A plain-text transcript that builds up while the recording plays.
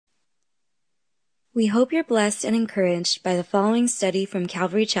We hope you're blessed and encouraged by the following study from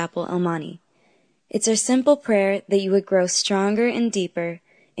Calvary Chapel, El Monte. It's our simple prayer that you would grow stronger and deeper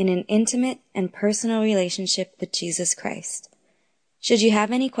in an intimate and personal relationship with Jesus Christ. Should you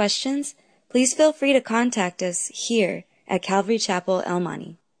have any questions, please feel free to contact us here at Calvary Chapel, El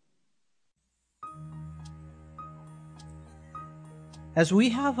Monte. As we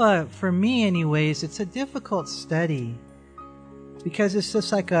have for me anyways, it's a difficult study because it's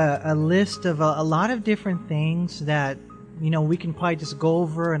just like a list of a lot of different things that, we can probably just go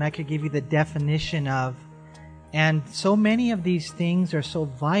over and I could give you the definition of. And so many of these things are so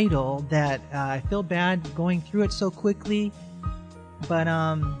vital that I feel bad going through it so quickly. But,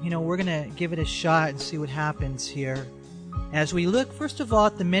 we're going to give it a shot and see what happens here. As we look, first of all,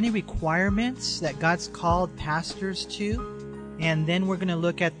 at the many requirements that God's called pastors to, and then we're going to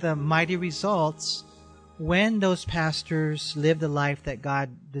look at the mighty results when those pastors live the life that God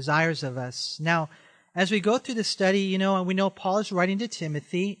desires of us. Now, as we go through the study, and we know Paul is writing to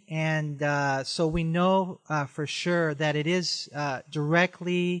Timothy, and so we know for sure that it is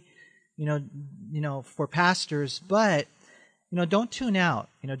directly, for pastors. But don't tune out.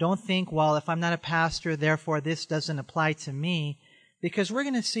 Don't think, well, if I'm not a pastor, therefore this doesn't apply to me. Because we're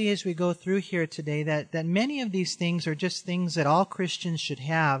going to see as we go through here today that many of these things are just things that all Christians should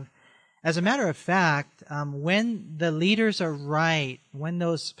have. As a matter of fact, when the leaders are right, when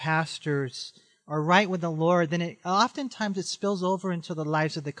those pastors are right with the Lord, then oftentimes it spills over into the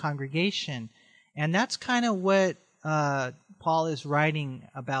lives of the congregation. And that's kind of what Paul is writing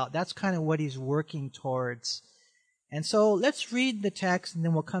about. That's kind of what he's working towards. And so let's read the text and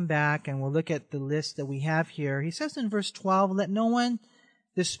then we'll come back and we'll look at the list that we have here. He says in verse 12, "Let no one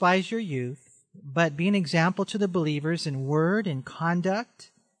despise your youth, but be an example to the believers in word and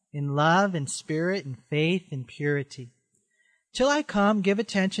conduct, in love and spirit and faith and purity. Till I come, give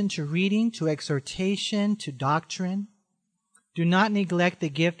attention to reading, to exhortation, to doctrine. Do not neglect the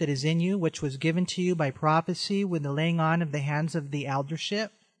gift that is in you, which was given to you by prophecy with the laying on of the hands of the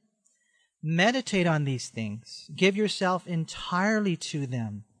eldership. Meditate on these things. Give yourself entirely to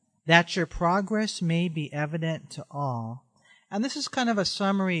them, that your progress may be evident to all." And this is kind of a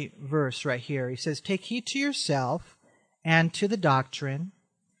summary verse right here. He says, "Take heed to yourself and to the doctrine.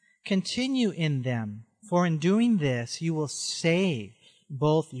 Continue in them, for in doing this you will save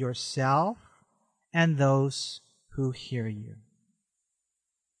both yourself and those who hear you."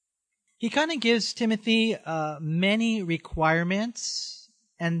 He kind of gives Timothy many requirements.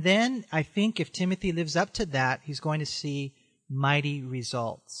 And then I think if Timothy lives up to that, he's going to see mighty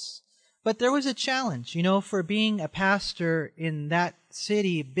results. But there was a challenge, for being a pastor in that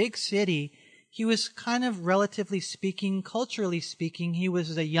city, big city. He was kind of, relatively speaking, culturally speaking, he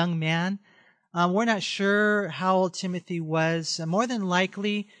was a young man. We're not sure how old Timothy was. More than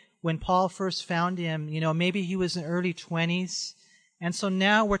likely, when Paul first found him, maybe he was in early 20s. And so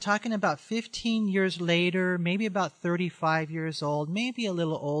now we're talking about 15 years later, maybe about 35 years old, maybe a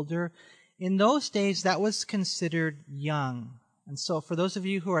little older. In those days, that was considered young. And so for those of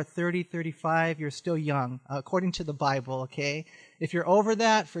you who are 30, 35, you're still young, according to the Bible, okay? If you're over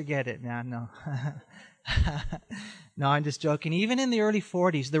that, forget it. No. No, I'm just joking. Even in the early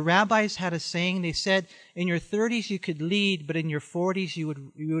 40s, the rabbis had a saying. They said, in your 30s you could lead, but in your 40s you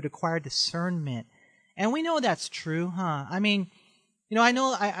would acquire discernment. And we know that's true, huh? I mean, I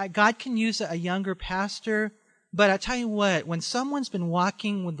know God can use a younger pastor, but I tell you what, when someone's been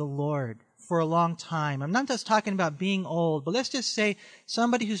walking with the Lord for a long time, I'm not just talking about being old, but let's just say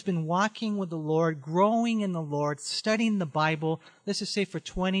somebody who's been walking with the Lord, growing in the Lord, studying the Bible, let's just say for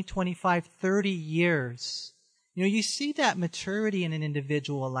 20, 25, 30 years. You see that maturity in an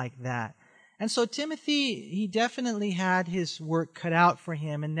individual like that. And so Timothy, he definitely had his work cut out for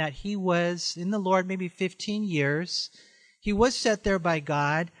him in that he was in the Lord maybe 15 years. He was set there by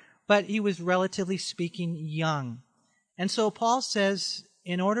God, but he was relatively speaking young. And so Paul says,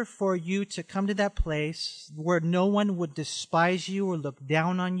 in order for you to come to that place where no one would despise you or look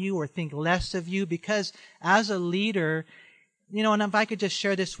down on you or think less of you, because as a leader, and if I could just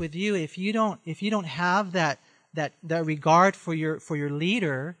share this with you, if you don't have that regard for your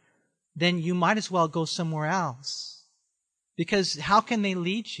leader, then you might as well go somewhere else. Because how can they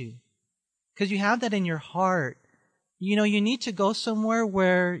lead you? Because you have that in your heart. You need to go somewhere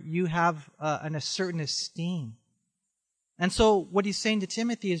where you have a certain esteem. And so what he's saying to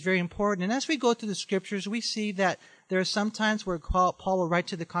Timothy is very important. And as we go through the scriptures, we see that there are some times where Paul will write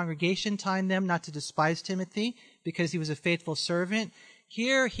to the congregation, telling them not to despise Timothy because he was a faithful servant.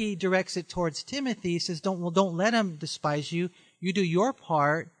 Here he directs it towards Timothy. He says, don't let him despise you. You do your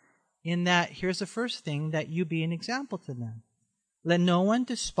part in that. Here's the first thing, that you be an example to them. Let no one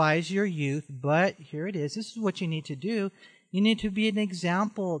despise your youth, but here it is. This is what you need to do. You need to be an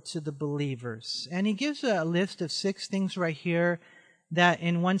example to the believers. And he gives a list of 6 things right here that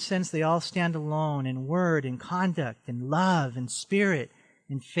in one sense they all stand alone in word, in conduct, in love, in spirit,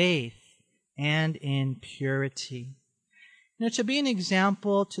 in faith, and in purity. To be an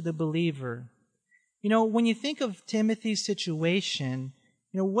example to the believer. When you think of Timothy's situation,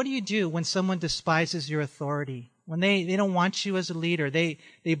 what do you do when someone despises your authority? When they don't want you as a leader, they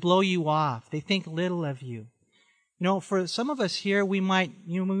blow you off, they think little of you. For some of us here, we might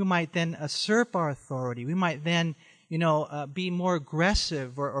then usurp our authority. We might then, be more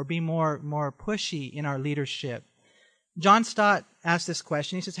aggressive or be more pushy in our leadership. John Stott asked this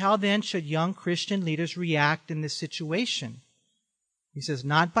question. He says, how then should young Christian leaders react in this situation? He says,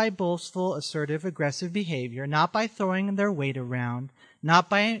 not by boastful, assertive, aggressive behavior, not by throwing their weight around, not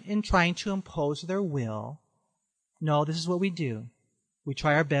by trying to impose their will. No, this is what we do. We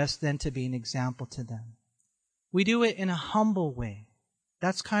try our best then to be an example to them. We do it in a humble way.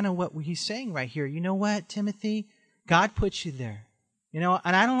 That's kind of what he's saying right here. You know what, Timothy? God put you there. And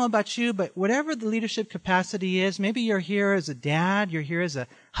I don't know about you, but whatever the leadership capacity is, maybe you're here as a dad, you're here as a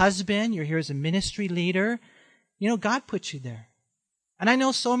husband, you're here as a ministry leader. God put you there. And I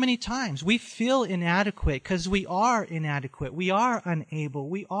know so many times we feel inadequate because we are inadequate. We are unable.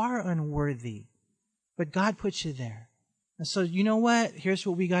 We are unworthy. But God put you there. And so you know what? Here's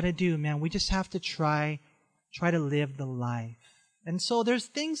what we got to do, man. We just have to try to live the life. And so there's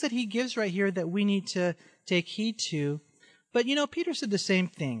things that he gives right here that we need to take heed to. But Peter said the same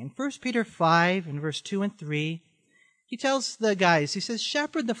thing. In 1 Peter 5, in verse 2 and 3, he tells the guys, he says,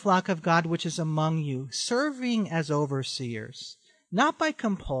 shepherd the flock of God which is among you, serving as overseers, not by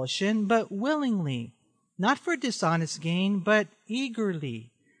compulsion, but willingly, not for dishonest gain, but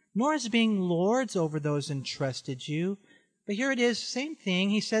eagerly, nor as being lords over those entrusted you. But here it is, same thing.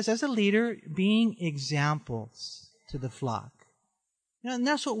 He says, as a leader, being examples to the flock. And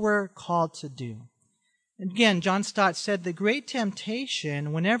that's what we're called to do. Again, John Stott said, the great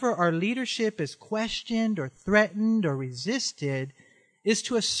temptation, whenever our leadership is questioned or threatened or resisted, is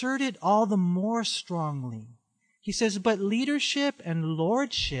to assert it all the more strongly. He says, but leadership and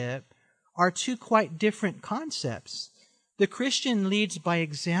lordship are 2 quite different concepts. The Christian leads by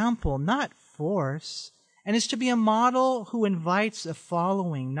example, not force, and is to be a model who invites a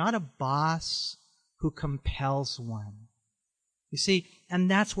following, not a boss who compels one. You see, and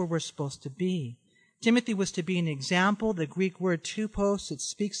that's where we're supposed to be. Timothy was to be an example. The Greek word tupos, it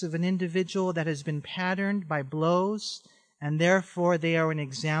speaks of an individual that has been patterned by blows, and therefore they are an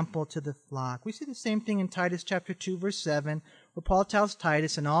example to the flock. We see the same thing in Titus chapter 2, verse 7, where Paul tells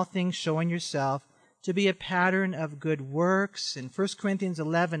Titus, in all things showing yourself to be a pattern of good works. In 1 Corinthians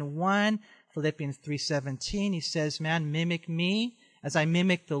 11:1, Philippians 3:17, he says, man, mimic me as I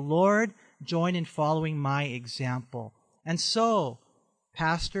mimic the Lord, join in following my example. And so,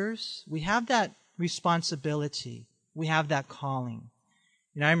 pastors, we have that responsibility. We have that calling.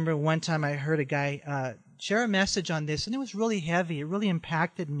 I remember one time I heard a guy share a message on this, and it was really heavy. It really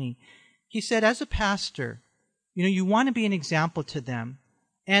impacted me. He said, as a pastor, you want to be an example to them.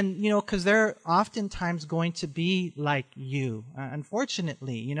 And, because they're oftentimes going to be like you,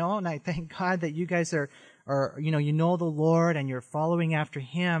 unfortunately, and I thank God that you guys are you know the Lord and you're following after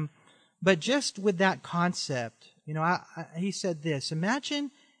Him. But just with that concept, he said this,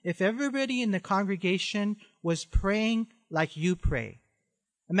 imagine if everybody in the congregation was praying like you pray.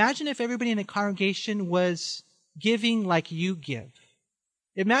 Imagine if everybody in the congregation was giving like you give.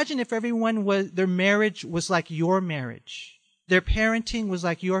 Imagine if their marriage was like your marriage. Their parenting was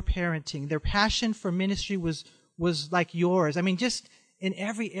like your parenting. Their passion for ministry was like yours. I mean, just in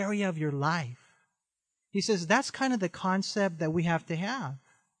every area of your life. He says that's kind of the concept that we have to have,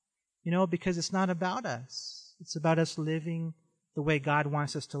 because it's not about us. It's about us living the way God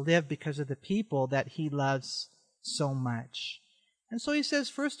wants us to live because of the people that He loves so much. And so he says,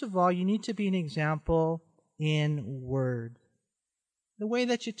 first of all, you need to be an example in word, the way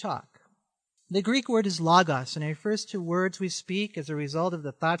that you talk. The Greek word is logos, and it refers to words we speak as a result of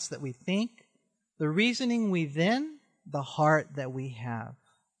the thoughts that we think, the reasoning we then, the heart that we have.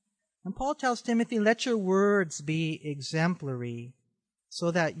 And Paul tells Timothy, let your words be exemplary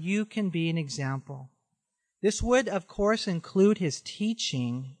so that you can be an example. This would, of course, include his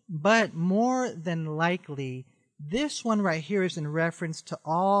teaching, but more than likely, this one right here is in reference to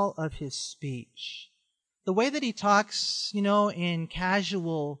all of his speech. The way that he talks, in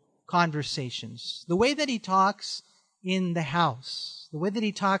casual conversations, the way that he talks in the house, the way that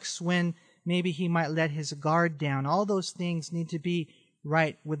he talks when maybe he might let his guard down, all those things need to be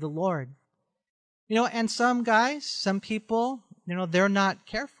right with the Lord. And some guys, some people, they're not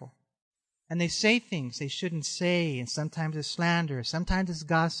careful. And they say things they shouldn't say, and sometimes it's slander, sometimes it's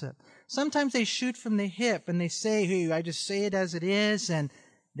gossip. Sometimes they shoot from the hip and they say, hey, I just say it as it is, and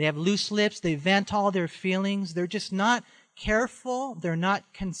they have loose lips, they vent all their feelings. They're just not careful, they're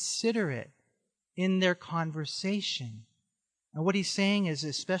not considerate in their conversation. And what he's saying is,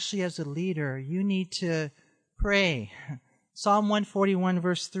 especially as a leader, you need to pray. Psalm 141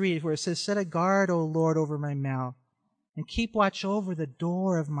 verse 3, where it says, set a guard, O Lord, over my mouth, and keep watch over the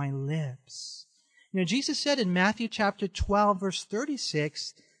door of my lips. Jesus said in Matthew chapter 12 verse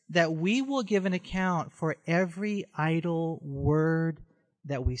 36 that we will give an account for every idle word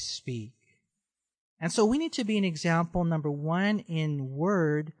that we speak. And so we need to be an example, number one, in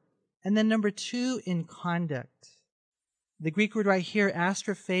word, and then number two, in conduct. The Greek word right here,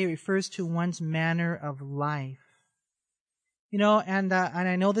 astrophe, refers to one's manner of life. And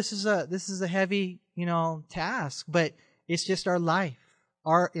I know this is a heavy, task, but it's just our life.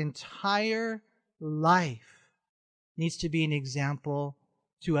 Our entire life needs to be an example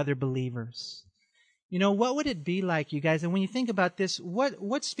to other believers. What would it be like, you guys? And when you think about this,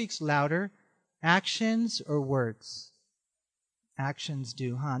 what speaks louder, actions or words? Actions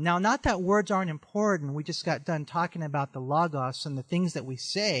do, huh? Now, not that words aren't important. We just got done talking about the logos and the things that we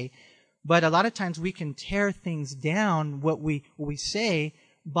say. But a lot of times we can tear things down, what we say,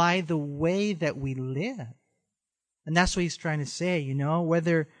 by the way that we live. And that's what he's trying to say,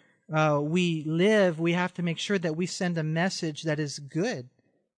 whether we live, we have to make sure that we send a message that is good.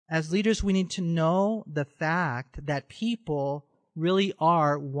 As leaders, we need to know the fact that people really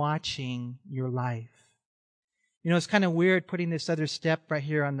are watching your life. It's kind of weird putting this other step right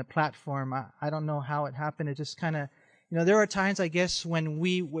here on the platform. I don't know how it happened. It just kind of, there are times, I guess,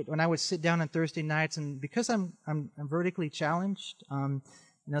 when I would sit down on Thursday nights, and because I'm vertically challenged,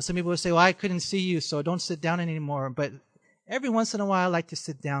 some people would say, well, I couldn't see you, so don't sit down anymore. But every once in a while, I like to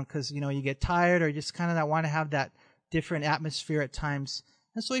sit down because, you get tired, or you just kind of want to have that different atmosphere at times.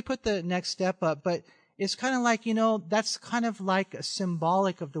 And so we put the next step up. But it's kind of like, that's kind of like a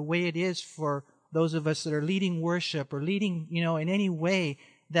symbolic of the way it is for those of us that are leading worship or leading, in any way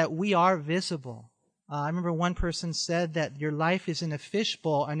that we are visible. I remember one person said that your life is in a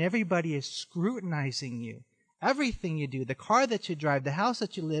fishbowl and everybody is scrutinizing you. Everything you do, the car that you drive, the house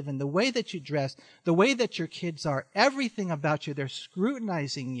that you live in, the way that you dress, the way that your kids are, everything about you, they're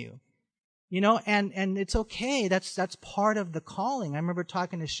scrutinizing you. And it's okay. That's part of the calling. I remember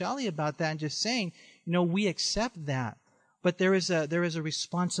talking to Shelley about that and just saying, we accept that. But there is a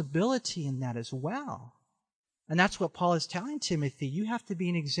responsibility in that as well. And that's what Paul is telling Timothy. You have to be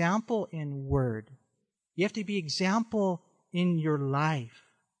an example in word. You have to be example in your life,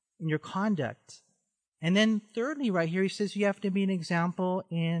 in your conduct. And then thirdly, right here, he says you have to be an example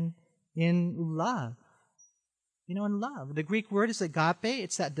in love. In love. The Greek word is agape.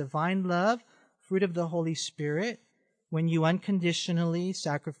 It's that divine love, fruit of the Holy Spirit, when you unconditionally,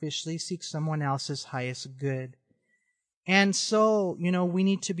 sacrificially seek someone else's highest good. And so, we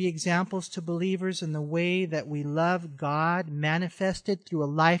need to be examples to believers in the way that we love God, manifested through a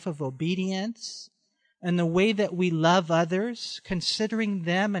life of obedience, and the way that we love others, considering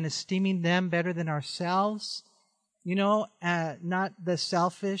them and esteeming them better than ourselves. Not the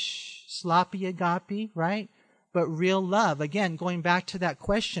selfish, sloppy agape, right? But real love. Again, going back to that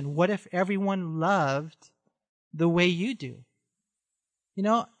question, what if everyone loved the way you do?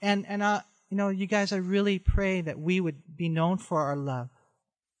 You guys, I really pray that we would be known for our love.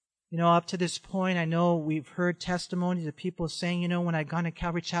 Up to this point, I know we've heard testimonies of people saying, when I've gone to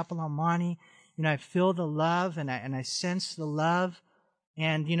Calvary Chapel El Monte, I feel the love and I sense the love.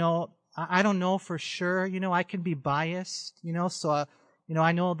 And, I don't know for sure, I can be biased, so,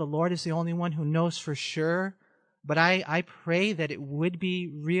 I know the Lord is the only one who knows for sure. But I pray that it would be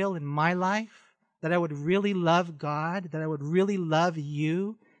real in my life, that I would really love God, that I would really love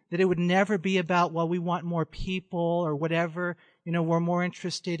you, that it would never be about, well, we want more people or whatever, we're more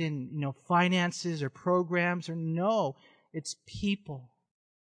interested in, finances or programs or no, it's people.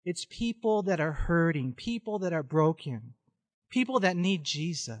 It's people that are hurting, people that are broken, people that need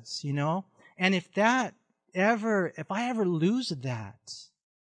Jesus, And if I ever lose that,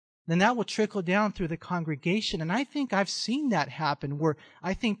 then that will trickle down through the congregation. And I think I've seen that happen where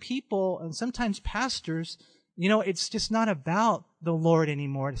I think people and sometimes pastors, it's just not about the Lord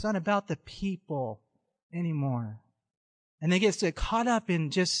anymore. It's not about the people anymore. And they get caught up in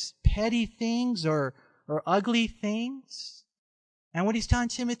just petty things or ugly things. And what he's telling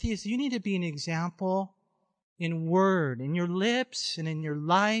Timothy is you need to be an example in word, in your lips, and in your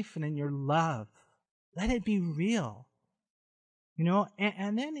life, and in your love. Let it be real.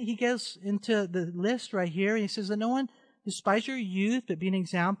 And then he goes into the list right here, and he says that no one despise your youth, but be an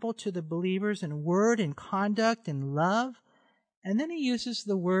example to the believers in word and conduct and love. And then he uses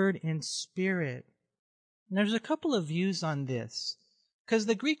the word in spirit. And there's a couple of views on this. Because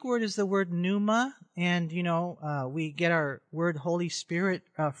the Greek word is the word pneuma, and, we get our word Holy Spirit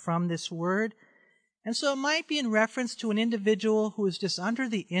from this word. And so it might be in reference to an individual who is just under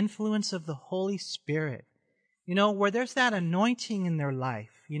the influence of the Holy Spirit. Where there's that anointing in their life,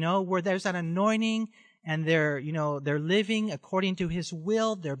 where there's that anointing and they're living according to His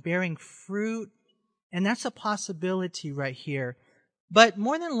will, they're bearing fruit. And that's a possibility right here. But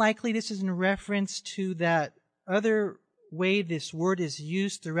more than likely, this is in reference to that other way this word is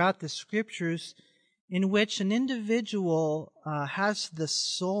used throughout the Scriptures, in which an individual has the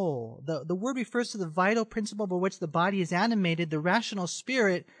soul. The word refers to the vital principle by which the body is animated, the rational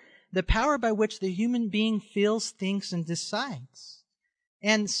spirit, the power by which the human being feels, thinks, and decides.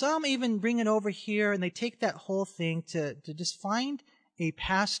 And some even bring it over here, and they take that whole thing to just find a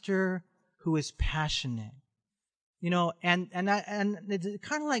pastor who is passionate. And it's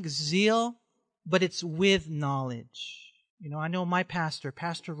kind of like zeal, but it's with knowledge. I know my pastor,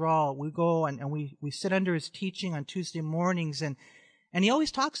 Pastor Rawl, we go and we sit under his teaching on Tuesday mornings, and he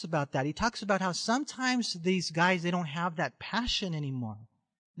always talks about that. He talks about how sometimes these guys, they don't have that passion anymore.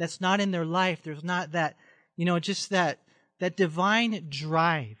 That's not in their life. There's not that, just that divine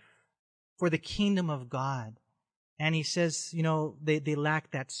drive for the kingdom of God. And he says, they lack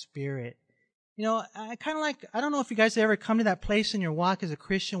that spirit. I don't know if you guys ever come to that place in your walk as a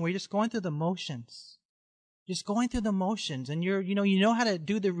Christian where you're just going through the motions. Just going through the motions, and you know how to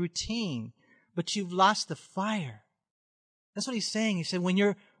do the routine, but you've lost the fire. That's what he's saying. He said, when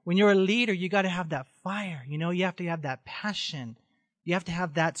you're a leader, you got to have that fire. You have to have that passion. You have to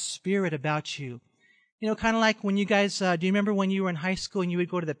have that spirit about you. Kind of like when you guys, do you remember when you were in high school and you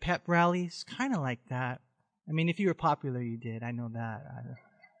would go to the pep rallies? Kind of like that. I mean, if you were popular, you did. I know that.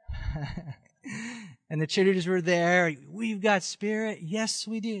 And the cheerleaders were there. We've got spirit. Yes,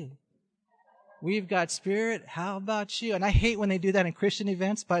 we do. We've got spirit. How about you? And I hate when they do that in Christian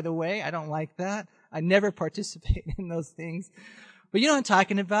events, by the way. I don't like that. I never participate in those things. But you know what I'm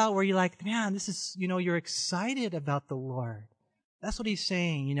talking about, where you're like, man, this is, you're excited about the Lord. That's what he's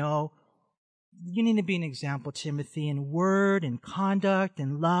saying, You need to be an example, Timothy, in word, in conduct,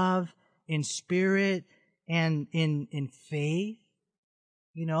 in love, in spirit, and in faith.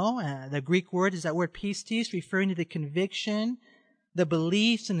 The Greek word is that word pistis, referring to the conviction, the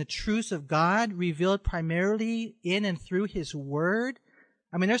beliefs and the truths of God revealed primarily in and through His Word.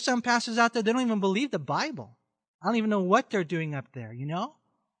 I mean, there's some pastors out there, they don't even believe the Bible. I don't even know what they're doing up there,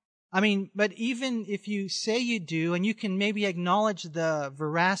 I mean, but even if you say you do, and you can maybe acknowledge the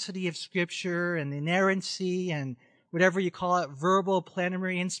veracity of Scripture and the inerrancy and whatever you call it, verbal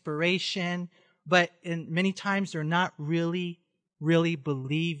plenary inspiration, but many times they're not really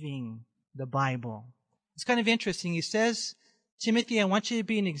believing the Bible. It's kind of interesting. He says, Timothy, I want you to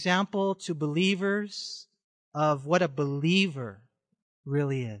be an example to believers of what a believer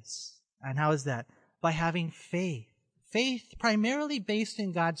really is. And how is that? By having faith. Faith primarily based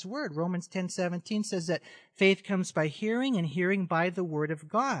in God's Word. Romans 10:17 says that faith comes by hearing, and hearing by the Word of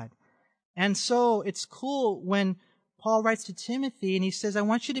God. And so it's cool when Paul writes to Timothy and he says, I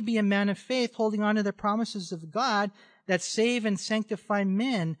want you to be a man of faith, holding on to the promises of God that save and sanctify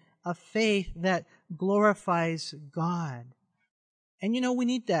men, a faith that glorifies God. And we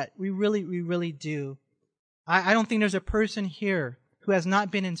need that. We really do. I don't think there's a person here who has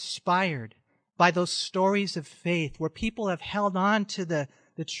not been inspired by those stories of faith where people have held on to the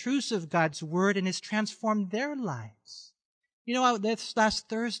truths of God's Word and has transformed their lives. This last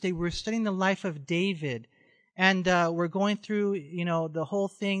Thursday, we were studying the life of David, and we're going through, the whole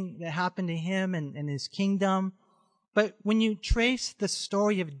thing that happened to him and his kingdom. But when you trace the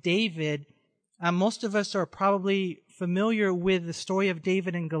story of David, most of us are probably familiar with the story of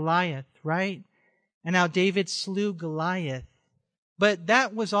David and Goliath, right? And how David slew Goliath. But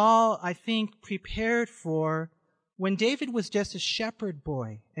that was all, I think, prepared for when David was just a shepherd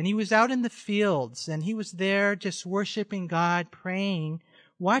boy. And he was out in the fields, and he was there just worshiping God, praying,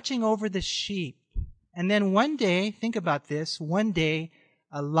 watching over the sheep. And then one day, think about this, one day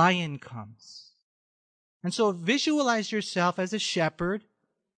a lion comes. And so visualize yourself as a shepherd,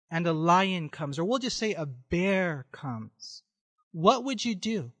 and a lion comes, or we'll just say a bear comes. What would you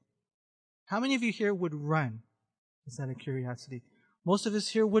do? How many of you here would run? Is that a curiosity? Most of us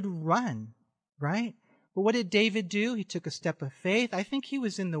here would run, right? But what did David do? He took a step of faith. I think he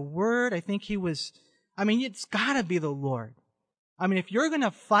was in the Word. It's got to be the Lord. If you're going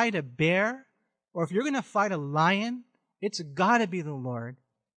to fight a bear, or if you're going to fight a lion, it's got to be the Lord.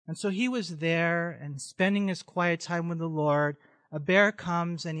 And so he was there and spending his quiet time with the Lord. A bear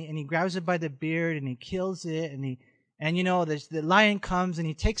comes and he grabs it by the beard and he kills it, and the lion comes and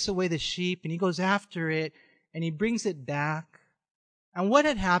he takes away the sheep and he goes after it and he brings it back. And what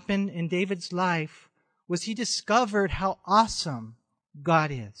had happened in David's life was he discovered how awesome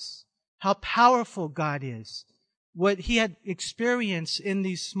God is, how powerful God is. What he had experienced in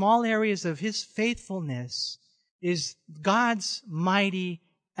these small areas of his faithfulness is God's mighty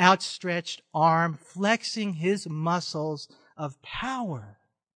outstretched arm flexing his muscles of power.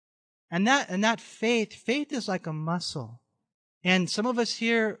 And that faith is like a muscle. And some of us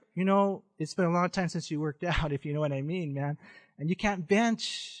here, it's been a long time since you worked out, if you know what I mean, man. And you can't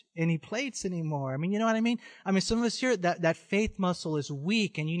bench any plates anymore. I mean, you know what I mean? Some of us here, that faith muscle is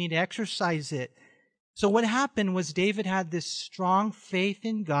weak and you need to exercise it. So what happened was David had this strong faith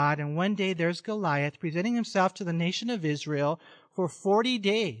in God, and one day there's Goliath presenting himself to the nation of Israel for 40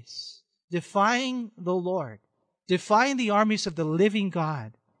 days, defying the Lord, defying the armies of the living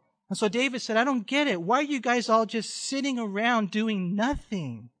God. And so David said, I don't get it. Why are you guys all just sitting around doing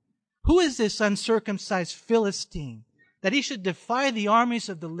nothing? Who is this uncircumcised Philistine that he should defy the armies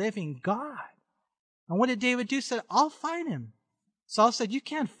of the living God? And what did David do? He said, I'll fight him. Saul said, you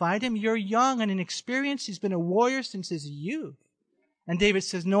can't fight him. You're young and inexperienced. He's been a warrior since his youth. And David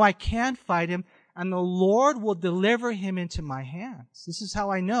says, no, I can't fight him, and the Lord will deliver him into my hands. This is how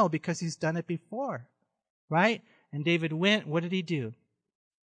I know, because he's done it before, right? And David went. What did he do?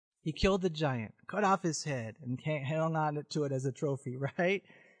 He killed the giant, cut off his head, and hung on to it as a trophy, right?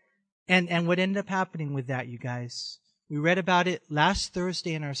 And what ended up happening with that, you guys? We read about it last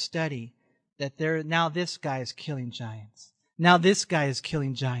Thursday in our study, that now this guy is killing giants. Now this guy is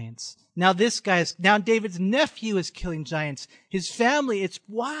killing giants. Now David's nephew is killing giants. His family,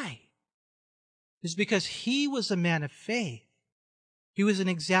 why? It's because he was a man of faith. He was an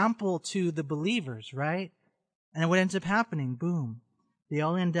example to the believers, right? And what ends up happening? Boom. They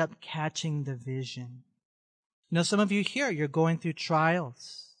all end up catching the vision. Some of you here, you're going through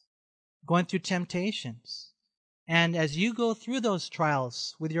trials, going through temptations. And as you go through those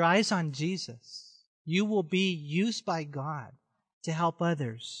trials with your eyes on Jesus, you will be used by God to help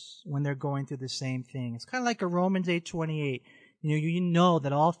others when they're going through the same thing. It's kind of like a Romans 8:28. You know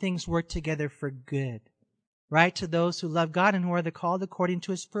that all things work together for good, right? To those who love God and who are called according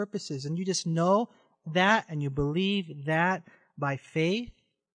to his purposes. And you just know that and you believe that by faith.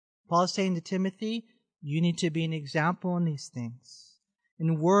 Paul is saying to Timothy, you need to be an example in these things.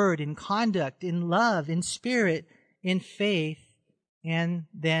 In word, in conduct, in love, in spirit, in faith, and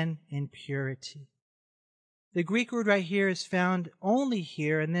then in purity. The Greek word right here is found only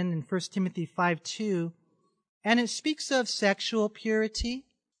here and then in 1 Timothy 5:2, and it speaks of sexual purity,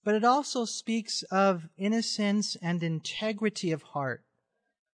 but it also speaks of innocence and integrity of heart.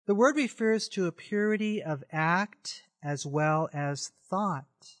 The word refers to a purity of act as well as thought.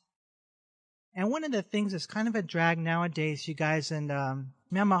 And one of the things that's kind of a drag nowadays, you guys, and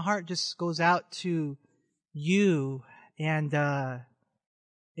man, my heart just goes out to you, and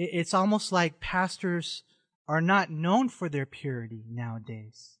it's almost like pastors are not known for their purity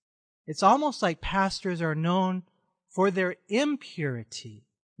nowadays. It's almost like pastors are known for their impurity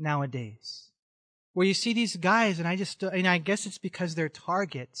nowadays. Where you see these guys, and I guess it's because they're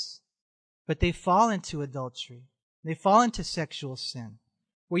targets, but they fall into adultery. They fall into sexual sin.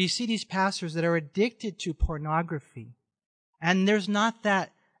 Where you see these pastors that are addicted to pornography, and there's not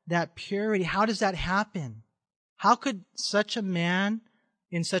that purity. How does that happen? How could such a man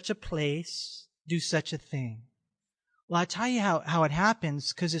in such a place do such a thing? Well, I'll tell you how it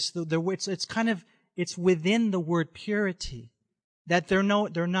happens, because it's within the word purity that they're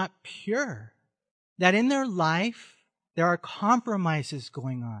not pure. That in their life there are compromises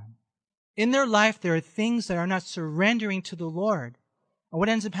going on. In their life there are things that are not surrendering to the Lord. And what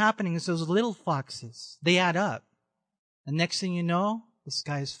ends up happening is those little foxes, they add up. And next thing you know, this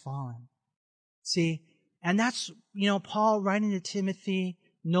guy's fallen. See, and that's, Paul writing to Timothy,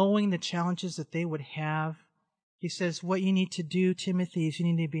 knowing the challenges that they would have. He says, what you need to do, Timothy, is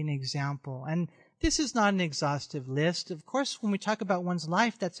you need to be an example. And this is not an exhaustive list. Of course, when we talk about one's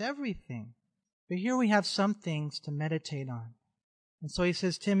life, that's everything. But here we have some things to meditate on. And so he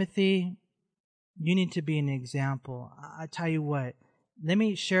says, Timothy, you need to be an example. I tell you what, let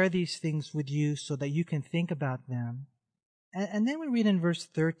me share these things with you so that you can think about them. And then we read in verse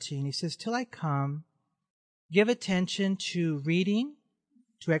 13, he says, till I come, give attention to reading,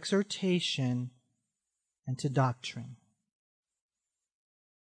 to exhortation, and to doctrine.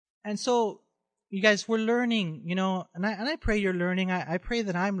 And so, you guys, we're learning, and I pray you're learning. I pray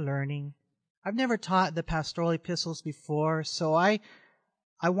that I'm learning. I've never taught the pastoral epistles before, so I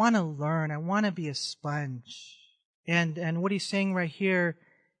I want to learn. I want to be a sponge. And what he's saying right here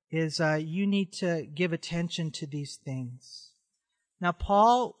is you need to give attention to these things. Now,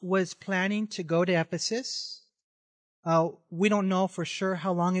 Paul was planning to go to Ephesus. We don't know for sure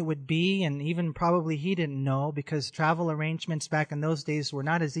how long it would be, and even probably he didn't know, because travel arrangements back in those days were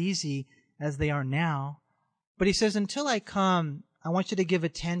not as easy as they are now. But he says, until I come, I want you to give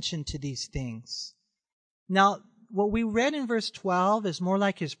attention to these things. Now, what we read in verse 12 is more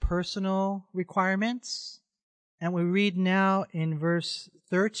like his personal requirements. And we read now in verse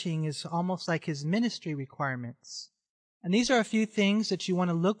 13 is almost like his ministry requirements. And these are a few things that you want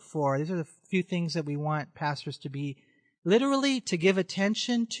to look for. These are the few things that we want pastors to be literally to give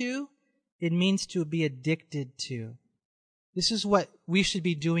attention to. It means to be addicted to. This is what we should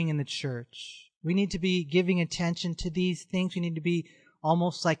be doing in the church. We need to be giving attention to these things. We need to be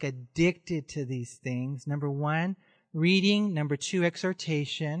almost like addicted to these things. Number 1, reading. Number 2,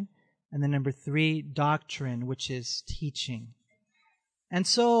 exhortation. And then number 3, doctrine, which is teaching. And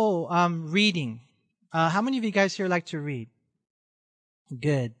so, reading. How many of you guys here like to read?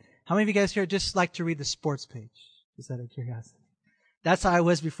 Good. How many of you guys here just like to read the sports page? Just out of curiosity. That's how I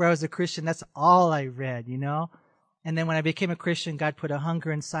was before I was a Christian. That's all I read, you know? And then when I became a Christian, God put a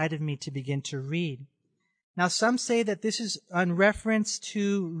hunger inside of me to begin to read. Now, some say that this is in reference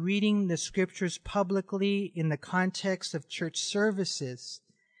to reading the scriptures publicly in the context of church services.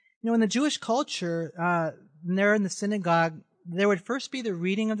 You know, in the Jewish culture, there in the synagogue, there would first be the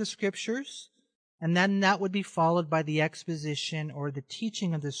reading of the scriptures, and then that would be followed by the exposition or the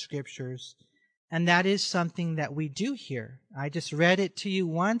teaching of the scriptures. And that is something that we do here. I just read it to you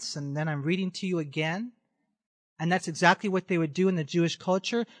once, and then I'm reading to you again. And that's exactly what they would do in the Jewish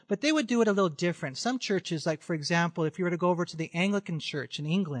culture, but they would do it a little different. Some churches, like for example, if you were to go over to the Anglican church in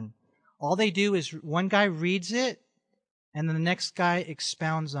England, all they do is one guy reads it, and then the next guy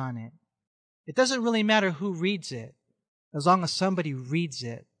expounds on it. It doesn't really matter who reads it, as long as somebody reads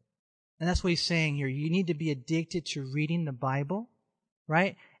it. And that's what he's saying here. You need to be addicted to reading the Bible,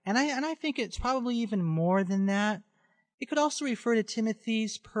 right? And I think it's probably even more than that. It could also refer to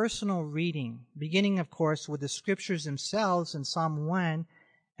Timothy's personal reading, beginning, of course, with the scriptures themselves in Psalm 1,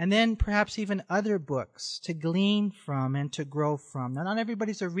 and then perhaps even other books to glean from and to grow from. Now, not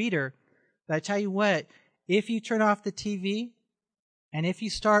everybody's a reader, but I tell you what, if you turn off the TV, and if you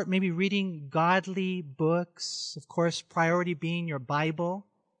start maybe reading godly books, of course, priority being your Bible,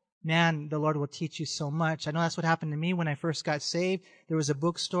 man, the Lord will teach you so much. I know that's what happened to me when I first got saved. There was a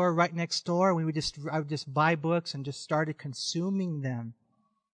bookstore right next door. I would just buy books and just started consuming them.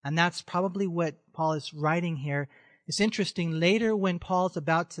 And that's probably what Paul is writing here. It's interesting. Later, when Paul's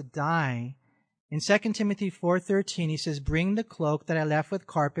about to die, in 2 Timothy 4:13, he says, "Bring the cloak that I left with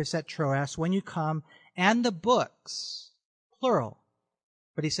Carpus at Troas when you come, and the books," plural.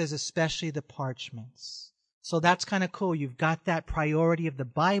 But he says, especially the parchments. So that's kind of cool. You've got that priority of the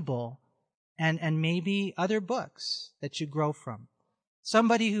Bible and maybe other books that you grow from.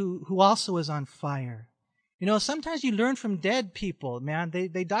 Somebody who also is on fire. You know, sometimes you learn from dead people, man.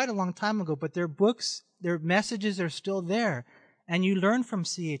 They died a long time ago, but their books, their messages are still there. And you learn from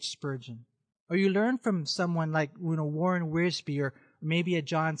C.H. Spurgeon. Or you learn from someone like, Warren Wiersbe or maybe a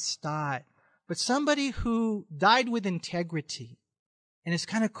John Stott. But somebody who died with integrity. And it's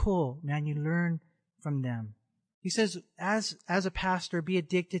kind of cool, man. You learn from them. He says, as a pastor, be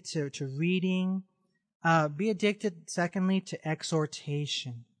addicted to reading. Be addicted, secondly, to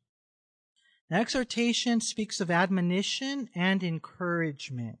exhortation. Now, exhortation speaks of admonition and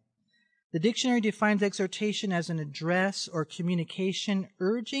encouragement. The dictionary defines exhortation as an address or communication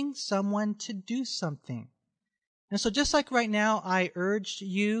urging someone to do something. And so just like right now, I urged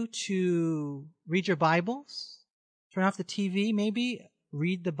you to read your Bibles, turn off the TV, maybe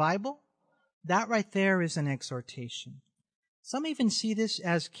read the Bible. That right there is an exhortation. Some even see this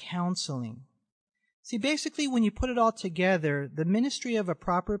as counseling. See, basically, when you put it all together, the ministry of a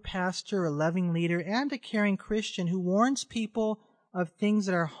proper pastor, a loving leader, and a caring Christian who warns people of things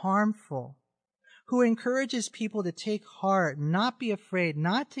that are harmful, who encourages people to take heart, not be afraid,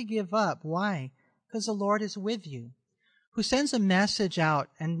 not to give up. Why? Because the Lord is with you. Who sends a message out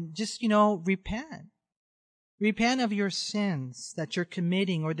and just, repent. Repent of your sins that you're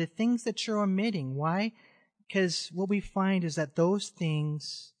committing or the things that you're omitting. Why? Because what we find is that those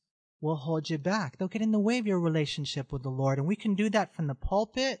things will hold you back. They'll get in the way of your relationship with the Lord. And we can do that from the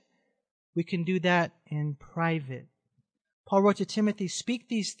pulpit. We can do that in private. Paul wrote to Timothy, "Speak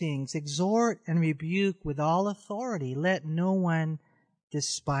these things, exhort and rebuke with all authority. Let no one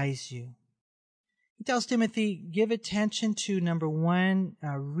despise you." He tells Timothy, give attention to number 1,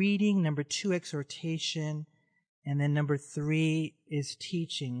 reading, number 2, exhortation, And then number 3 is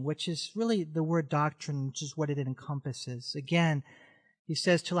teaching, which is really the word doctrine, which is what it encompasses. Again, he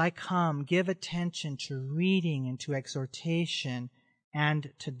says, till I come, give attention to reading and to exhortation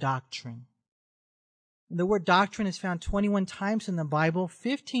and to doctrine. The word doctrine is found 21 times in the Bible,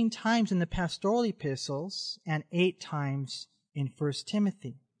 15 times in the pastoral epistles, and 8 times in 1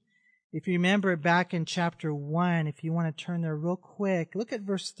 Timothy. If you remember back in chapter 1, if you want to turn there real quick, look at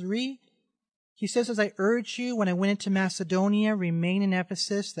verse 3. He says, as I urge you, when I went into Macedonia, remain in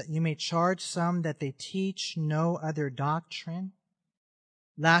Ephesus, that you may charge some that they teach no other doctrine.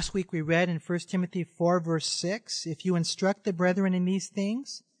 Last week we read in 1 Timothy 4, verse 6, if you instruct the brethren in these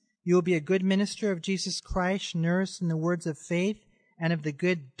things, you will be a good minister of Jesus Christ, nourished in the words of faith and of the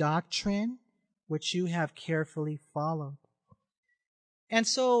good doctrine which you have carefully followed. And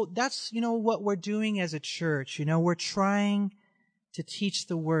so that's, what we're doing as a church. We're trying to teach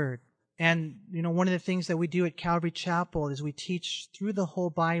the Word. And, one of the things that we do at Calvary Chapel is we teach through the whole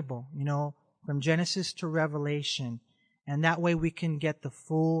Bible, from Genesis to Revelation. And that way we can get the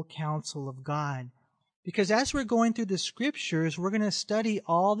full counsel of God. Because as we're going through the Scriptures, we're going to study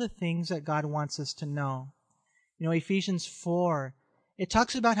all the things that God wants us to know. Ephesians 4, it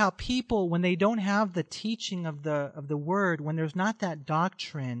talks about how people, when they don't have the teaching of the Word, when there's not that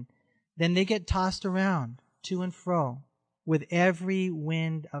doctrine, then they get tossed around to and fro with every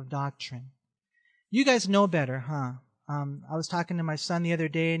wind of doctrine. You guys know better, huh? I was talking to my son the other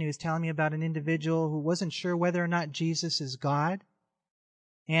day, and he was telling me about an individual who wasn't sure whether or not Jesus is God.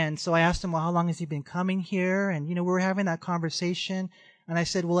 And so I asked him, well, how long has he been coming here? And, we were having that conversation. And I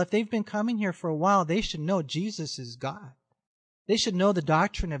said, well, if they've been coming here for a while, they should know Jesus is God. They should know the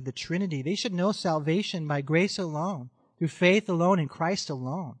doctrine of the Trinity. They should know salvation by grace alone, through faith alone in Christ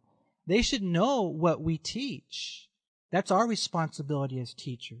alone. They should know what we teach. That's our responsibility as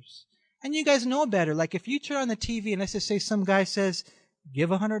teachers. And you guys know better. Like if you turn on the TV and let's just say some guy says, give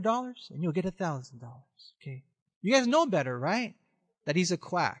 $100 and you'll get $1,000. Okay. You guys know better, right? That he's a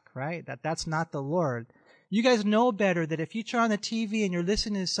quack, right? That's not the Lord. You guys know better that if you turn on the TV and you're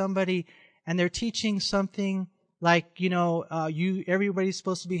listening to somebody and they're teaching something like, everybody's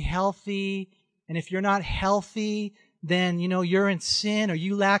supposed to be healthy. And if you're not healthy, then, you're in sin or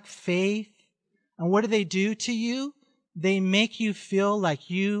you lack faith. And what do they do to you? They make you feel like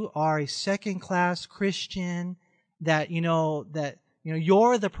you are a second-class Christian, that you're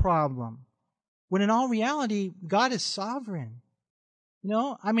the problem. When in all reality, God is sovereign.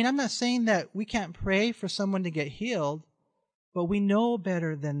 I'm not saying that we can't pray for someone to get healed, but we know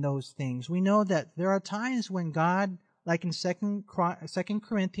better than those things. We know that there are times when God, like in 2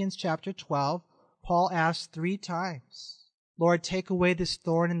 Corinthians chapter 12, Paul asked 3 times, Lord, take away this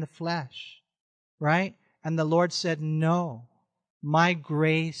thorn in the flesh, right? And the Lord said, no, my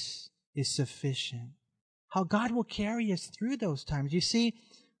grace is sufficient. How God will carry us through those times. You see,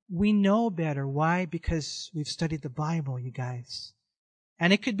 we know better. Why? Because we've studied the Bible, you guys.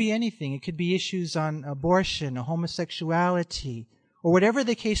 And it could be anything. It could be issues on abortion, or homosexuality, or whatever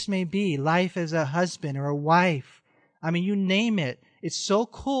the case may be, life as a husband or a wife. You name it. It's so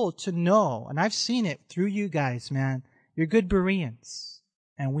cool to know, and I've seen it through you guys, man. You're good Bereans,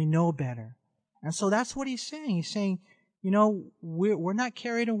 and we know better. And so that's what he's saying. He's saying, we're not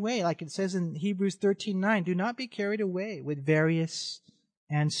carried away. Like it says in Hebrews 13:9, do not be carried away with various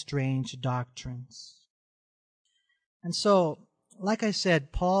and strange doctrines. And so, like I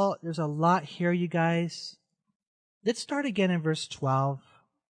said, Paul, there's a lot here, you guys. Let's start again in verse 12.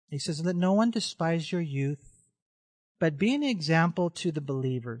 He says, let no one despise your youth, but be an example to the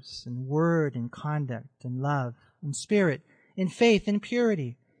believers in word and conduct and love and spirit, in faith and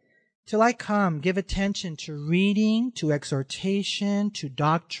purity. Till I come, give attention to reading, to exhortation, to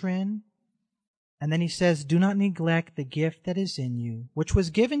doctrine. And then he says, do not neglect the gift that is in you, which was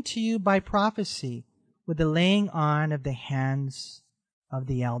given to you by prophecy, with the laying on of the hands of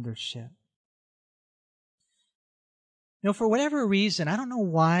the eldership. For whatever reason, I don't know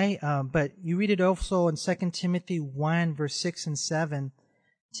why, but you read it also in 2 Timothy 1, verse 6 and 7.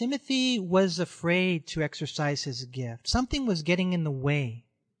 Timothy was afraid to exercise his gift. Something was getting in the way.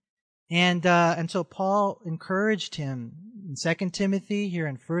 And so Paul encouraged him in 2 Timothy, here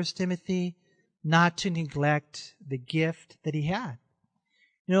in 1 Timothy, not to neglect the gift that he had.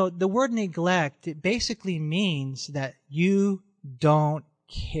 The word neglect, it basically means that you don't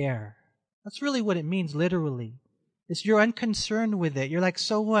care. That's really what it means, literally. It's you're unconcerned with it. You're like,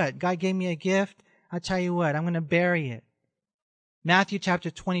 so what? God gave me a gift. I'll tell you what, I'm going to bury it. Matthew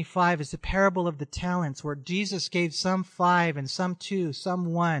chapter 25 is the parable of the talents, where Jesus gave some 5 and some 2,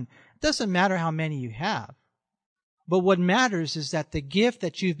 some 1. It doesn't matter how many you have. But what matters is that the gift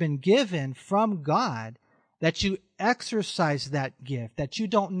that you've been given from God, that you exercise that gift, that you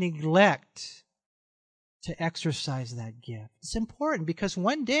don't neglect to exercise that gift. It's important because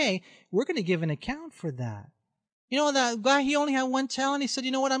one day we're going to give an account for that. You know, that guy, he only had one talent. He said,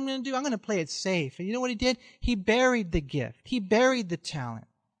 you know what I'm going to do? I'm going to play it safe. And you know what he did? He buried the gift. He buried the talent.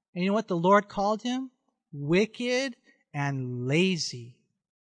 And you know what the Lord called him? Wicked and lazy.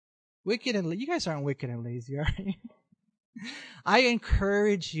 Wicked and you guys aren't wicked and lazy, are you? I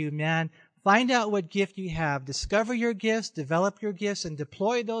encourage you, man. Find out what gift you have. Discover your gifts, develop your gifts, and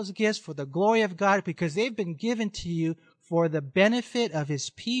deploy those gifts for the glory of God because they've been given to you for the benefit of His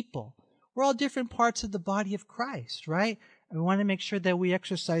people. We're all different parts of the body of Christ, right? And we want to make sure that we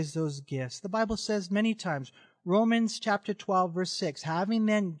exercise those gifts. The Bible says many times, Romans chapter 12, verse 6, having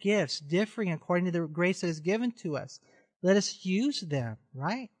then gifts differing according to the grace that is given to us, let us use them,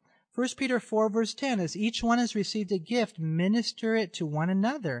 right? 1 Peter 4, verse 10, as each one has received a gift, minister it to one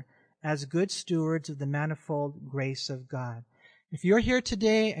another as good stewards of the manifold grace of God. If you're here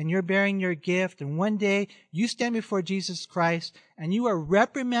today and you're bearing your gift and one day you stand before Jesus Christ and you are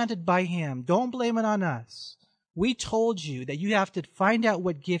reprimanded by Him, don't blame it on us. We told you that you have to find out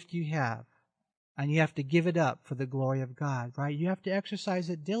what gift you have and you have to give it up for the glory of God, right? You have to exercise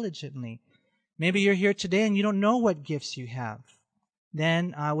it diligently. Maybe you're here today and you don't know what gifts you have.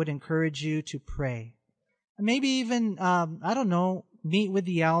 Then I would encourage you to pray. Maybe even, meet with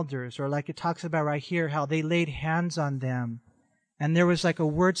the elders, or like it talks about right here, how they laid hands on them. And there was like a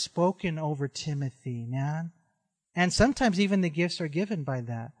word spoken over Timothy, man. And sometimes even the gifts are given by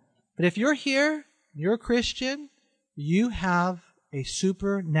that. But if you're here, you're a Christian, you have a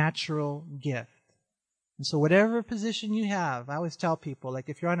supernatural gift. And so whatever position you have, I always tell people, like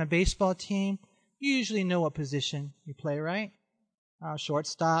if you're on a baseball team, you usually know what position you play, right?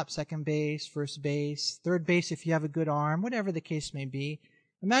 Shortstop, second base, first base, third base if you have a good arm, whatever the case may be.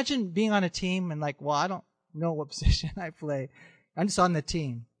 Imagine being on a team and like, well, I don't know what position I play. I'm just on the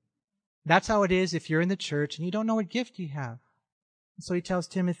team. That's how it is if you're in the church and you don't know what gift you have. So he tells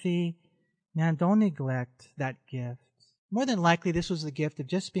Timothy, man, don't neglect that gift. More than likely, this was the gift of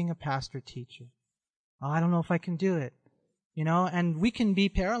just being a pastor teacher. Oh, I don't know if I can do it. You know, and we can be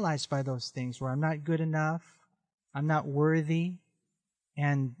paralyzed by those things where I'm not good enough, I'm not worthy.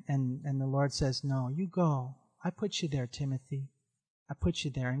 And the Lord says, no, you go. I put you there, Timothy. I put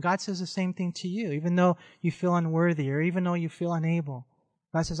you there. And God says the same thing to you, even though you feel unworthy or even though you feel unable.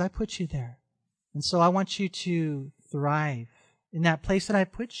 God says, I put you there. And so I want you to thrive in that place that I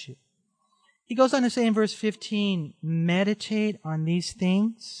put you. He goes on to say in verse 15, meditate on these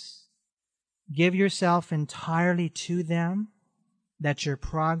things. Give yourself entirely to them, that your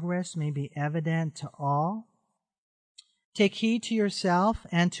progress may be evident to all. Take heed to yourself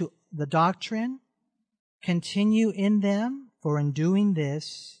and to the doctrine. Continue in them, for in doing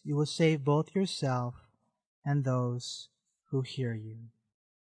this you will save both yourself and those who hear you.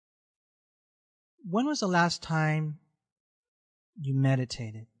 When was the last time you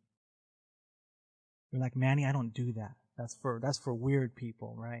meditated? You're like, Manny, I don't do that. That's for weird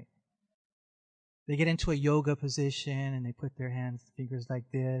people, right? They get into a yoga position and they put their fingers like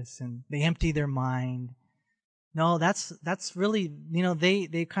this and they empty their mind. No, that's really,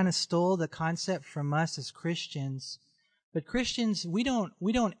 they kind of stole the concept from us as Christians. But Christians, we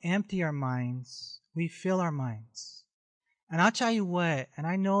don't empty our minds. We fill our minds. And I'll tell you what, and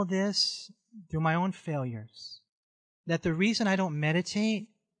I know this through my own failures, that the reason I don't meditate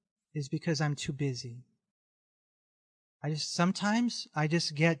is because I'm too busy. Sometimes I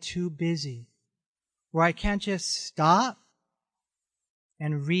just get too busy where I can't just stop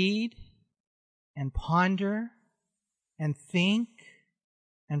and read and ponder and think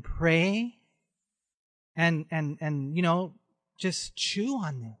and pray and just chew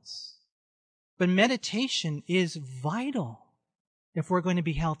on this. But meditation is vital if we're going to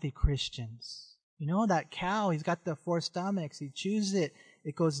be healthy Christians. You know, that cow, he's got the 4 stomachs. He chews it,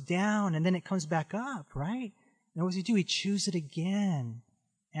 it goes down, and then it comes back up, right? And what does he do? He chews it again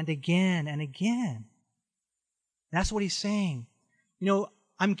and again and again. That's what he's saying.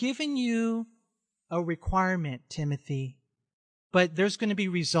 I'm giving you a requirement, Timothy, but there's going to be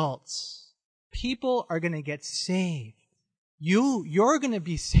results. People are going to get saved. You're going to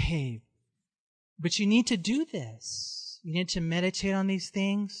be saved. But you need to do this. You need to meditate on these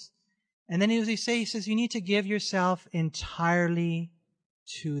things. And then he says you need to give yourself entirely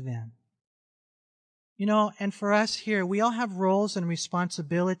to them. And for us here, we all have roles and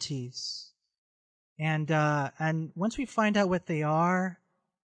responsibilities. And once we find out what they are,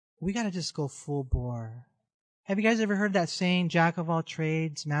 we got to just go full bore. Have you guys ever heard that saying, jack of all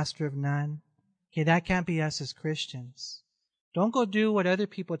trades, master of none? Okay, that can't be us as Christians. Don't go do what other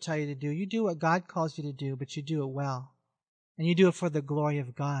people tell you to do. You do what God calls you to do, but you do it well. And you do it for the glory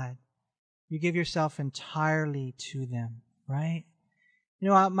of God. You give yourself entirely to them, right? You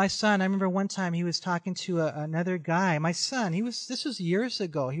know, my son, I remember one time he was talking to another guy. My son, this was years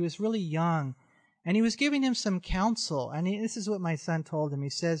ago. He was really young. And he was giving him some counsel. And this is what my son told him. He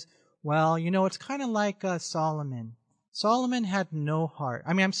says, well, you know, it's kind of like Solomon. Solomon had no heart.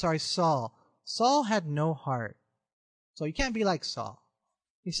 Saul. Saul had no heart. So you can't be like Saul.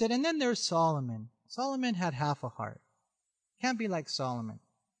 He said, and then there's Solomon. Solomon had half a heart. Can't be like Solomon.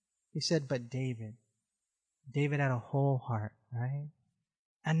 He said, but David had a whole heart, right?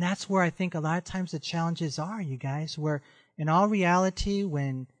 And that's where I think a lot of times the challenges are, you guys, where in all reality,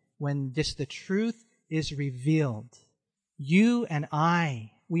 when just the truth is revealed, you and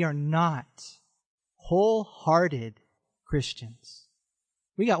we are not wholehearted Christians.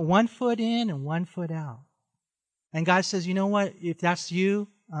 We got one foot in and one foot out. And God says, you know what? If that's you,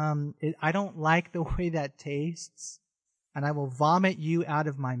 I don't like the way that tastes, and I will vomit you out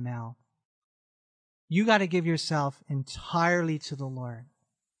of my mouth. You got to give yourself entirely to the Lord,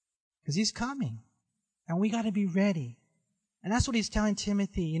 because He's coming, and we got to be ready. And that's what He's telling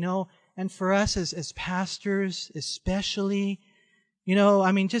Timothy, you know. And for us as pastors, especially, you know,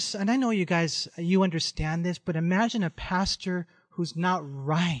 and I know you guys, you understand this, but imagine a pastor who's not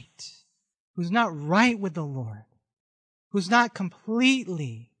right with the Lord, who's not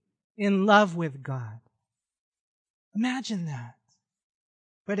completely in love with God. Imagine that.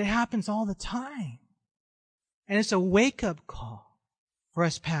 But it happens all the time. And it's a wake-up call for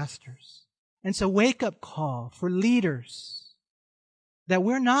us pastors. And it's a wake-up call for leaders that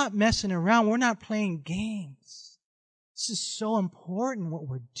we're not messing around. We're not playing games. This is so important what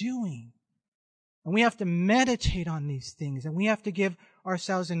we're doing. And we have to meditate on these things, and we have to give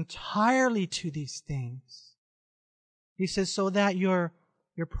ourselves entirely to these things. He says, so that your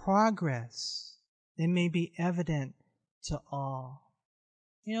progress, it may be evident to all.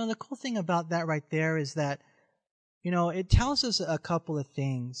 You know, the cool thing about that right there is that, you know, it tells us a couple of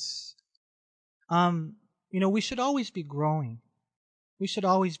things. You know, we should always be growing. We should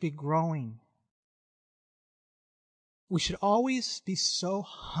always be growing. We should always be so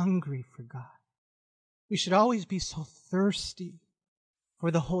hungry for God. We should always be so thirsty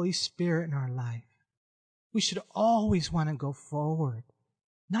for the Holy Spirit in our life. We should always want to go forward.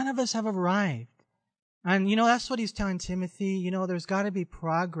 None of us have arrived. And, you know, that's what he's telling Timothy. You know, there's got to be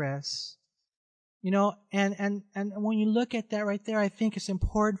progress. You know, and when you look at that right there, I think it's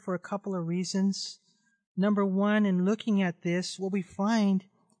important for a couple of reasons. Number one, in looking at this, what we find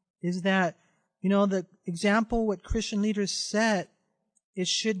is that, you know, the example what Christian leaders set, it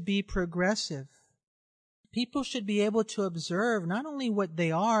should be progressive. People should be able to observe not only what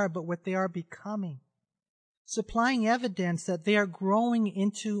they are, but what they are becoming, supplying evidence that they are growing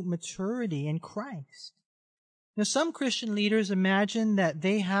into maturity in Christ. Now, some Christian leaders imagine that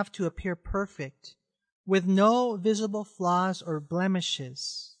they have to appear perfect with no visible flaws or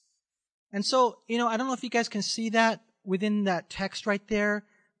blemishes. And so, you know, I don't know if you guys can see that within that text right there,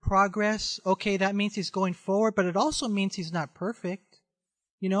 progress. Okay, that means he's going forward, but it also means he's not perfect,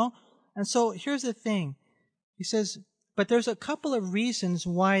 you know? And so here's the thing. He says, but there's a couple of reasons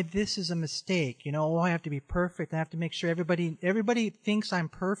why this is a mistake. You know, I have to be perfect. I have to make sure everybody thinks I'm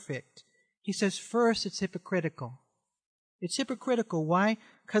perfect. He says, first, it's hypocritical. It's hypocritical. Why?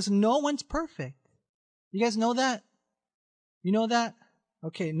 Because no one's perfect. You guys know that? You know that?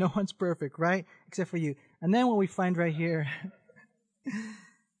 Okay, no one's perfect, right? Except for you. And then what we find right here.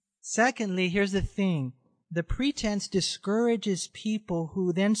 Secondly, here's the thing. The pretense discourages people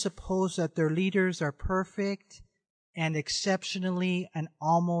who then suppose that their leaders are perfect and exceptionally and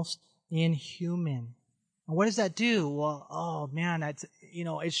almost inhuman. And what does that do? Well, oh man, that's, you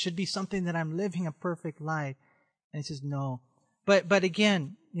know, it should be something that I'm living a perfect life. And he says, no. But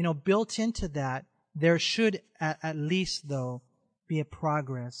again, you know, built into that, there should at least, though, be a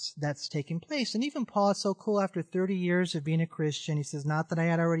progress that's taking place. And even Paul is so cool after 30 years of being a Christian. He says, not that I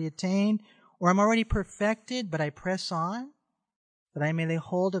had already attained or I'm already perfected, but I press on, that I may lay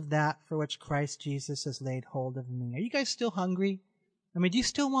hold of that for which Christ Jesus has laid hold of me. Are you guys still hungry? I mean, do you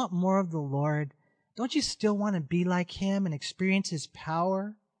still want more of the Lord? Don't you still want to be like Him and experience His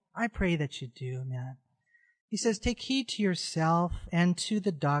power? I pray that you do, man. He says, take heed to yourself and to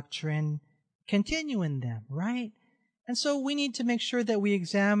the doctrine. Continue in them, right? And so we need to make sure that we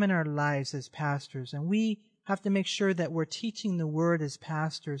examine our lives as pastors, and we have to make sure that we're teaching the Word as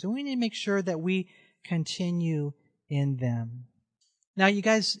pastors, and we need to make sure that we continue in them. Now, you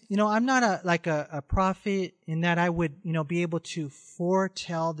guys, you know, I'm not a prophet in that I would, you know, be able to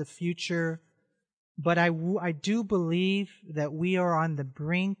foretell the future. But I do believe that we are on the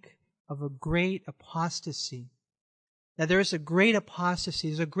brink of a great apostasy. That there is a great apostasy,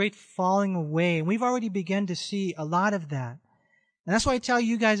 there's a great falling away. And we've already begun to see a lot of that. And that's why I tell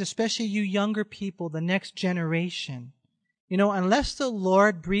you guys, especially you younger people, the next generation, unless the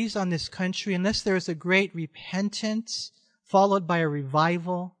Lord breathes on this country, unless there is a great repentance followed by a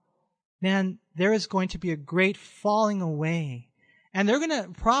revival, man, there is going to be a great falling away. And they're going to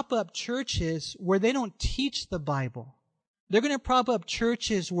prop up churches where they don't teach the Bible. They're going to prop up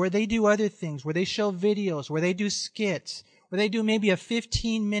churches where they do other things, where they show videos, where they do skits, where they do maybe a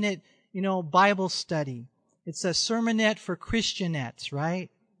 15-minute, Bible study. It's a sermonette for Christianettes, right?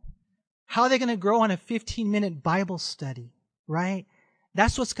 How are they going to grow on a 15-minute Bible study, right?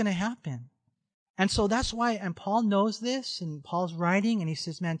 That's what's going to happen. And so that's why, and Paul knows this, and Paul's writing, and he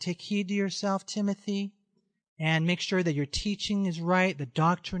says, man, take heed to yourself, Timothy, and make sure that your teaching is right, the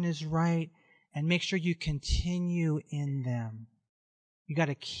doctrine is right, and make sure you continue in them. You got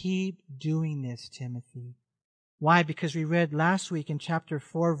to keep doing this, Timothy. Why? Because we read last week in chapter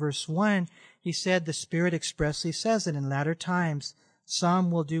 4, verse 1, he said the Spirit expressly says that in latter times,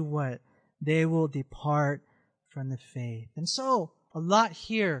 some will do what? They will depart from the faith. And so, a lot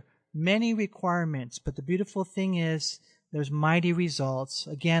here, many requirements, but the beautiful thing is, there's mighty results.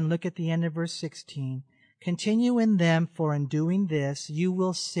 Again, look at the end of verse 16. Continue in them, for in doing this, you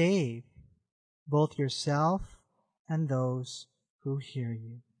will save both yourself and those who hear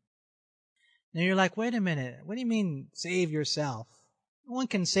you. Now you're like, wait a minute, what do you mean save yourself? No one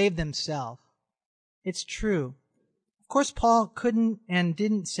can save themselves. It's true. Of course, Paul couldn't and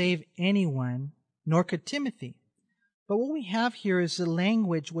didn't save anyone, nor could Timothy. But what we have here is a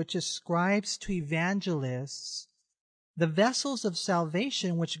language which ascribes to evangelists the vessels of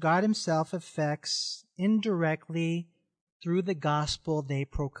salvation which God Himself effects indirectly through the gospel they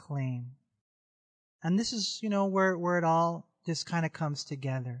proclaim. And this is, where it all just kind of comes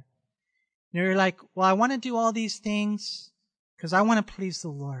together. You're like, well, I want to do all these things because I want to please the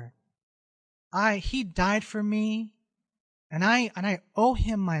Lord. He died for me, and I owe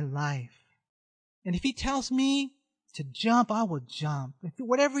Him my life. And if He tells me to jump, I will jump.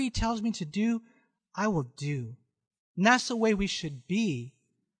 Whatever He tells me to do, I will do. And that's the way we should be.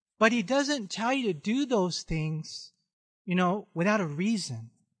 But He doesn't tell you to do those things, without a reason.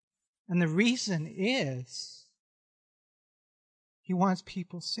 And the reason is He wants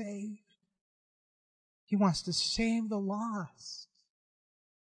people saved. He wants to save the lost.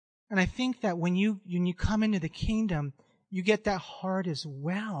 And I think that when you come into the kingdom, you get that heart as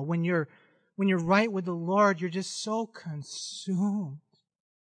well. When you're right with the Lord, you're just so consumed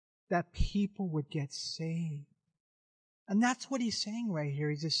that people would get saved. And that's what he's saying right here.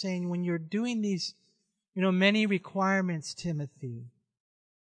 He's just saying when you're doing these, many requirements, Timothy,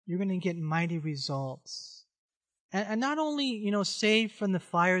 you're going to get mighty results. And not only, saved from the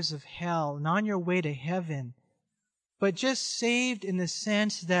fires of hell and on your way to heaven, but just saved in the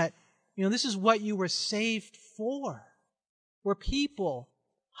sense that, this is what you were saved for. We're people,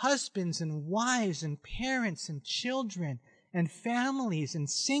 husbands and wives and parents and children and families and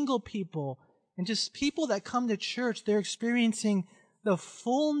single people and just people that come to church. They're experiencing the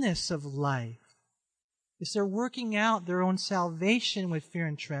fullness of life. It's they're working out their own salvation with fear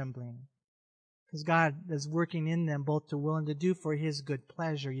and trembling. Because God is working in them both to will and to do for His good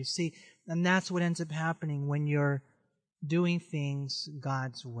pleasure. You see, and that's what ends up happening when you're doing things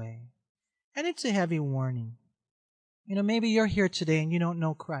God's way. And it's a heavy warning. Maybe you're here today and you don't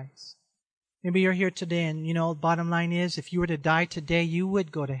know Christ. Maybe you're here today and, bottom line is, if you were to die today, you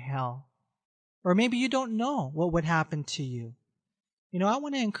would go to hell. Or maybe you don't know what would happen to you. I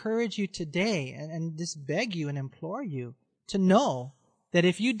want to encourage you today and just beg you and implore you to know that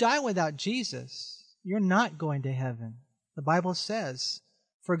if you die without Jesus, you're not going to heaven. The Bible says,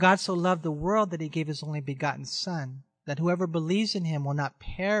 for God so loved the world that He gave His only begotten Son, that whoever believes in Him will not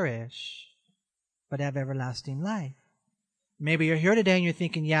perish, but have everlasting life. Maybe you're here today and you're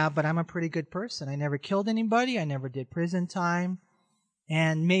thinking, yeah, but I'm a pretty good person. I never killed anybody. I never did prison time.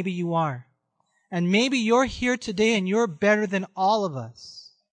 And maybe you are. And maybe you're here today and you're better than all of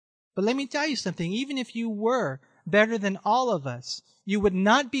us. But let me tell you something. Even if you were better than all of us, you would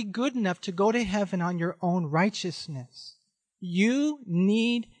not be good enough to go to heaven on your own righteousness. You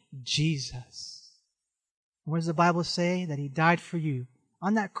need Jesus. What does the Bible say? That He died for you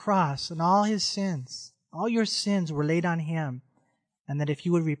on that cross, and all His sins, all your sins were laid on Him. And that if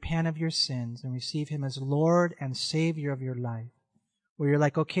you would repent of your sins and receive Him as Lord and Savior of your life, where you're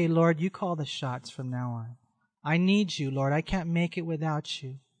like, okay, Lord, you call the shots from now on. I need you, Lord. I can't make it without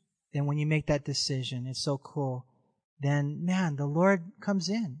you. Then when you make that decision, it's so cool. Then, man, the Lord comes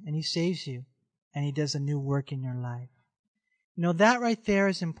in and He saves you. and He does a new work in your life. You know, that right there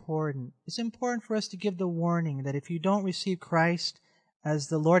is important. It's important for us to give the warning that if you don't receive Christ as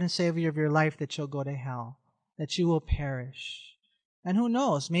the Lord and Savior of your life, that you'll go to hell, that you will perish. And who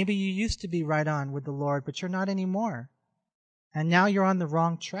knows, maybe you used to be right on with the Lord, but you're not anymore. And now you're on the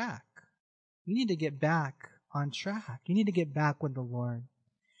wrong track. You need to get back on track. You need to get back with the Lord.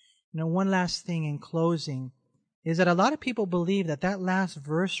 You know, one last thing in closing is that a lot of people believe that that last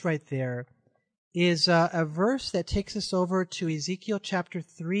verse right there is a verse that takes us over to Ezekiel chapter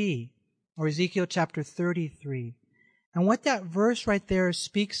 3 or Ezekiel chapter 33. And what that verse right there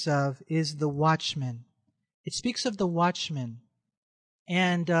speaks of is the watchman. It speaks of the watchman.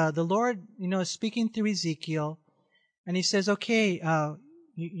 And the Lord, is speaking through Ezekiel, and He says, okay,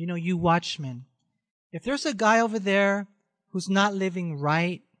 you watchmen, if there's a guy over there who's not living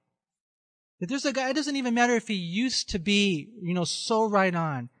right, if there's a guy, it doesn't even matter if he used to be, so right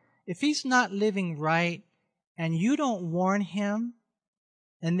on. If he's not living right and you don't warn him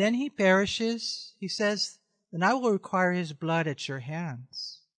and then he perishes, He says, then I will require his blood at your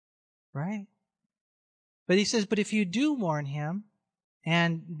hands. Right? But He says, but if you do warn him,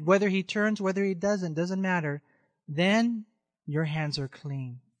 and whether he turns, whether he doesn't matter, then your hands are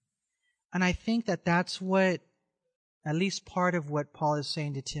clean. And I think that that's what, at least part of what Paul is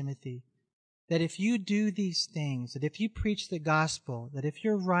saying to Timothy, that if you do these things, that if you preach the gospel, that if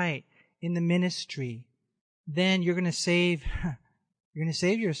you're right in the ministry, then you're going to save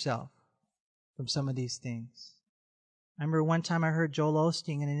yourself from some of these things. I remember one time I heard Joel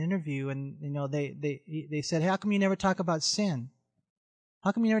Osteen in an interview, and they said, hey, how come you never talk about sin?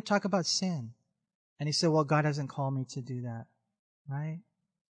 How come you never talk about sin? And he said, well, God hasn't called me to do that. Right?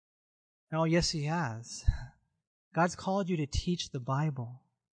 Oh, yes, He has. God's called you to teach the Bible,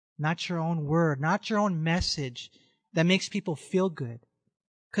 not your own word, not your own message that makes people feel good.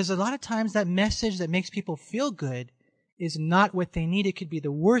 Because a lot of times that message that makes people feel good is not what they need. It could be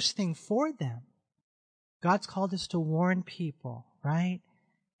the worst thing for them. God's called us to warn people, right?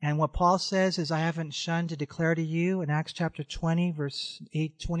 And what Paul says is, I haven't shunned to declare to you in Acts chapter 20, verse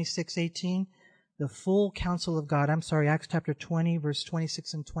 26, 18, the full counsel of God. Acts chapter 20, verse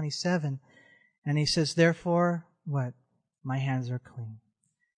 26 and 27. And he says, therefore, what? My hands are clean.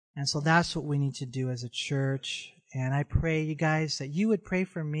 And so that's what we need to do as a church. And I pray, you guys, that you would pray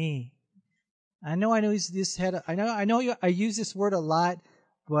for me. I know I use this word a lot,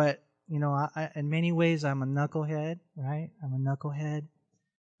 but, in many ways I'm a knucklehead, right? I'm a knucklehead.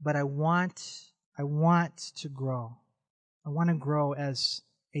 But I want to grow. I want to grow as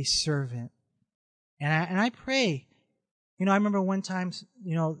a servant. And I pray. I remember one time,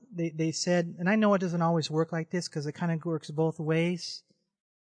 they said, and I know it doesn't always work like this because it kind of works both ways,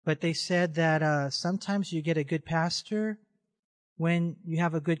 but they said that sometimes you get a good pastor when you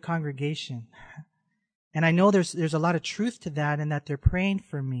have a good congregation. And I know there's a lot of truth to that, and that they're praying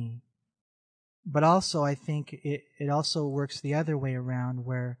for me. But also, I think it also works the other way around,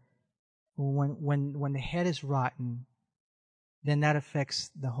 where when the head is rotten, then that affects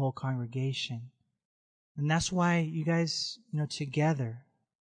the whole congregation. And that's why you guys, together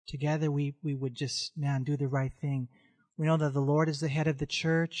we would just, do the right thing. We know that the Lord is the head of the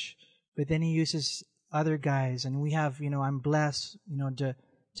church, but then He uses other guys, and we have, I'm blessed, to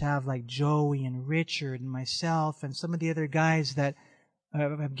have like Joey and Richard and myself and some of the other guys that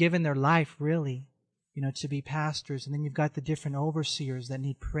have given their life really, to be pastors. And then you've got the different overseers that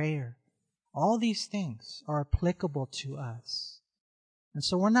need prayer. All these things are applicable to us. And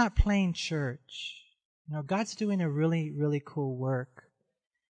so we're not playing church. God's doing a really, really cool work.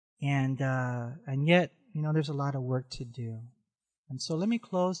 And yet, there's a lot of work to do. And so let me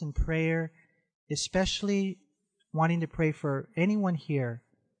close in prayer, especially wanting to pray for anyone here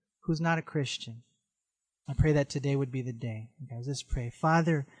who's not a Christian. I pray that today would be the day. Guys, let's pray.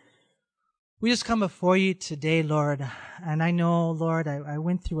 Father, we just come before You today, Lord. And I know, Lord, I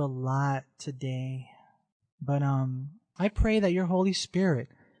went through a lot today. But I pray that Your Holy Spirit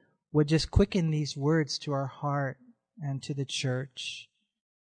would just quicken these words to our heart and to the church.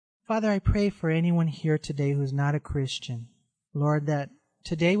 Father, I pray for anyone here today who's not a Christian, Lord, that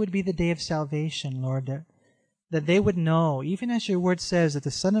today would be the day of salvation, Lord, that they would know, even as Your word says, that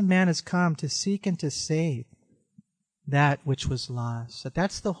the Son of Man has come to seek and to save that which was lost.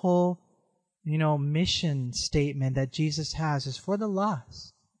 That's the whole, mission statement that Jesus has, is for the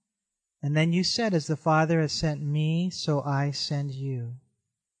lost. And then You said, as the Father has sent Me, so I send you.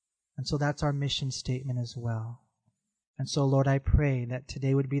 And so that's our mission statement as well. And so, Lord, I pray that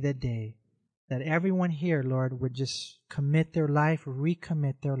today would be the day that everyone here, Lord, would just commit their life,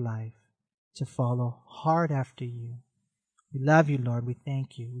 recommit their life to follow hard after You. We love you, Lord. We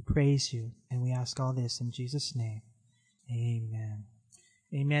thank you. We praise you. And we ask all this in Jesus' name. Amen.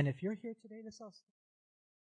 Amen. If you're here today, let's all